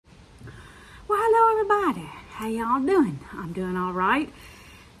everybody, how y'all doing? I'm doing all right,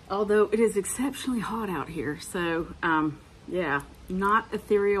 although it is exceptionally hot out here. So yeah, not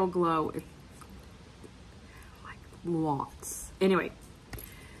ethereal glow, it's like lots. Anyway,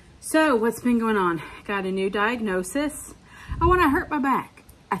 so what's been going on? Got a new diagnosis. Oh, when I hurt my back,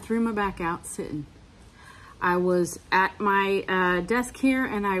 I threw my back out sitting. I was at my desk here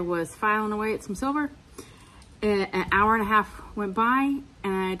and I was filing away at some silver. An hour and a half went by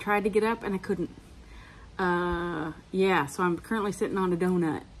and I tried to get up and I couldn't. Yeah, so I'm currently sitting on a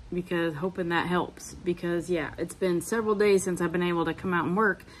donut because hoping that helps, because yeah, it's been several days since I've been able to come out and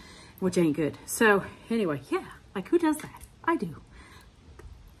work, which ain't good. So anyway, yeah, like who does that? I do.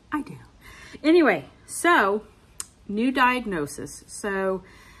 Anyway, so new diagnosis. So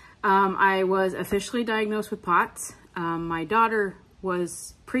I was officially diagnosed with POTS. My daughter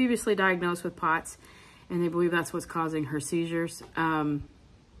was previously diagnosed with POTS, and they believe that's what's causing her seizures.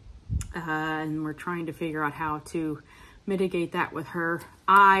 And we're trying to figure out how to mitigate that with her.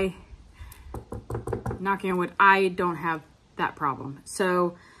 Knocking on wood, I don't have that problem.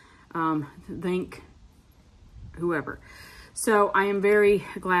 So thank whoever. So I am very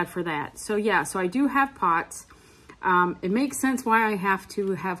glad for that. So yeah, so I do have POTS. It makes sense why I have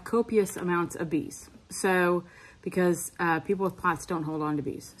to have copious amounts of bees. So because people with POTS don't hold on to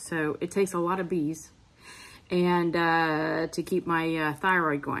bees. So it takes a lot of bees and to keep my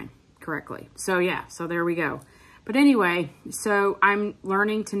thyroid going correctly. So yeah, so there we go. But anyway, so I'm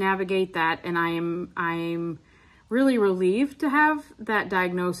learning to navigate that, and I'm really relieved to have that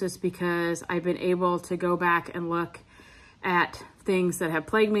diagnosis because I've been able to go back and look at things that have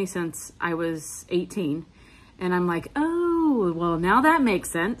plagued me since I was 18. And I'm like, oh, well, now that makes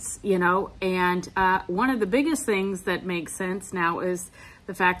sense, you know? And one of the biggest things that makes sense now is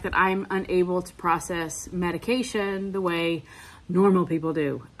the fact that I'm unable to process medication the way normal people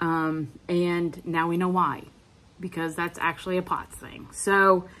do. And now we know why, because that's actually a POTS thing.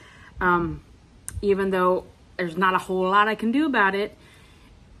 So even though there's not a whole lot I can do about it,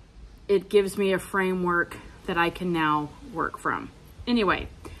 it gives me a framework that I can now work from. Anyway,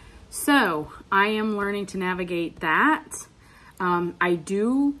 so I am learning to navigate that. I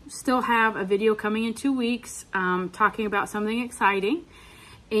do still have a video coming in 2 weeks talking about something exciting.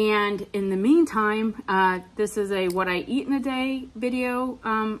 And in the meantime, this is a what I eat in a day video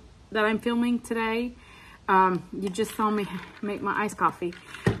that I'm filming today. You just saw me make my iced coffee.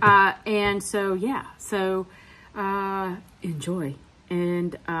 And so, yeah, so enjoy.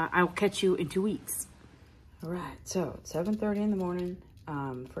 And I'll catch you in 2 weeks. All right, so it's 7:30 in the morning.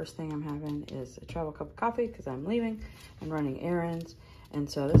 First thing I'm having is a travel cup of coffee because I'm leaving and running errands. And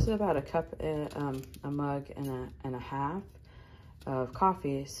so this is about a cup, a mug and a half of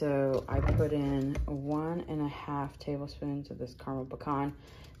coffee. So I put in 1.5 tablespoons of this caramel pecan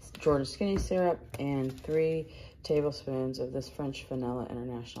Jordan skinny syrup and 3 tablespoons of this French vanilla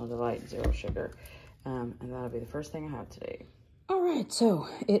International Delight 0 sugar. And that'll be the first thing I have today. All right, so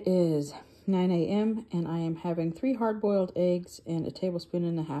it is 9 a.m. and I am having 3 hard-boiled eggs and 1.5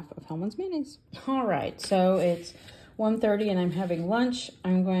 tablespoons of Hellmann's mayonnaise. All right, so it's 1:30 and I'm having lunch.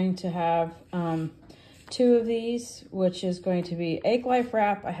 I'm going to have 2 of these, which is going to be egg life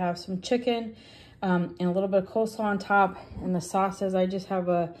wrap. I have some chicken and a little bit of coleslaw on top. And the sauces, I just have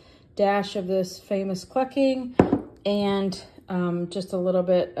a dash of this famous clucking and just a little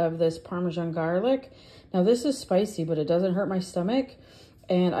bit of this Parmesan garlic. Now this is spicy, but it doesn't hurt my stomach.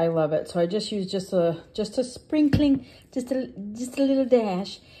 And I love it. So I just use just a sprinkling, just a little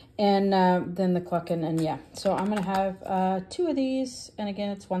dash, and then the clucking, and yeah. So I'm gonna have 2 of these, and again,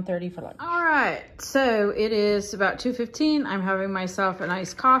 it's 1:30 for lunch. All right, so it is about 2:15. I'm having myself an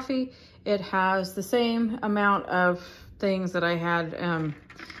iced coffee. It has the same amount of things that I had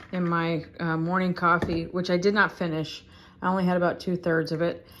in my morning coffee, which I did not finish. I only had about 2/3 of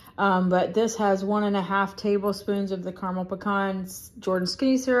it. But this has 1.5 tablespoons of the caramel pecans Jordan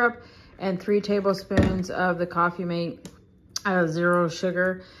skinny syrup and 3 tablespoons of the Coffee Mate 0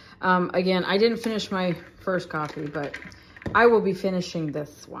 sugar. Again, I didn't finish my first coffee, but I will be finishing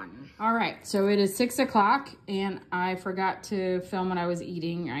this one. All right, so it is 6 o'clock and I forgot to film what I was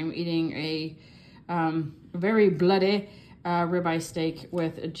eating. I'm eating a very bloody ribeye steak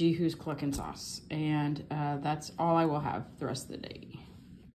with a Jehu's clucking sauce. And that's all I will have the rest of the day.